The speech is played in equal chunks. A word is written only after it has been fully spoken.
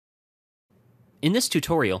In this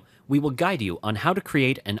tutorial, we will guide you on how to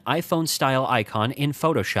create an iPhone-style icon in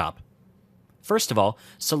Photoshop. First of all,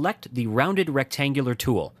 select the rounded rectangular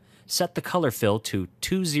tool, set the color fill to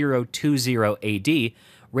 2020 AD,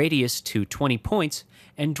 radius to 20 points,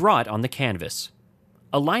 and draw it on the canvas.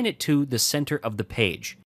 Align it to the center of the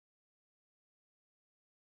page.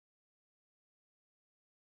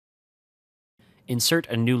 Insert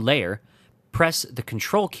a new layer, press the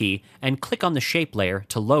Control key, and click on the shape layer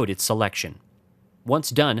to load its selection. Once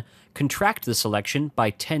done, contract the selection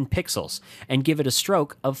by 10 pixels and give it a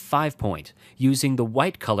stroke of 5 point, using the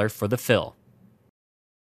white color for the fill.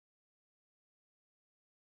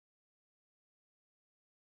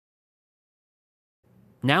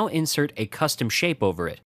 Now insert a custom shape over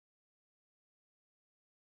it.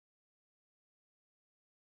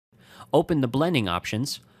 Open the blending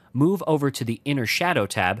options, move over to the inner shadow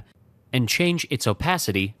tab, and change its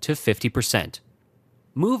opacity to 50%.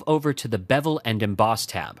 Move over to the Bevel and Emboss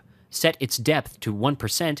tab, set its depth to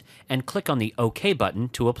 1%, and click on the OK button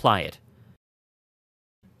to apply it.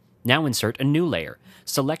 Now insert a new layer.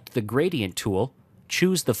 Select the Gradient tool,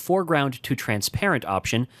 choose the Foreground to Transparent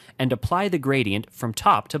option, and apply the gradient from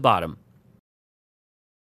top to bottom.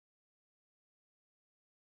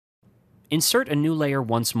 Insert a new layer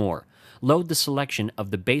once more. Load the selection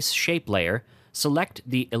of the base shape layer, select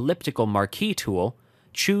the Elliptical Marquee tool,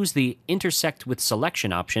 choose the Intersect with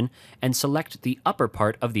Selection option, and select the upper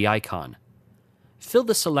part of the icon. Fill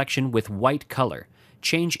the selection with white color,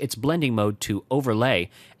 change its blending mode to Overlay,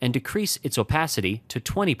 and decrease its opacity to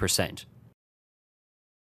 20%.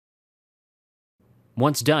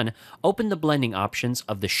 Once done, open the blending options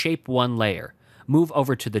of the Shape 1 layer, move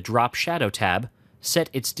over to the Drop Shadow tab, set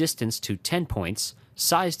its distance to 10 points,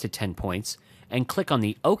 size to 10 points, and click on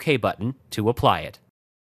the OK button to apply it.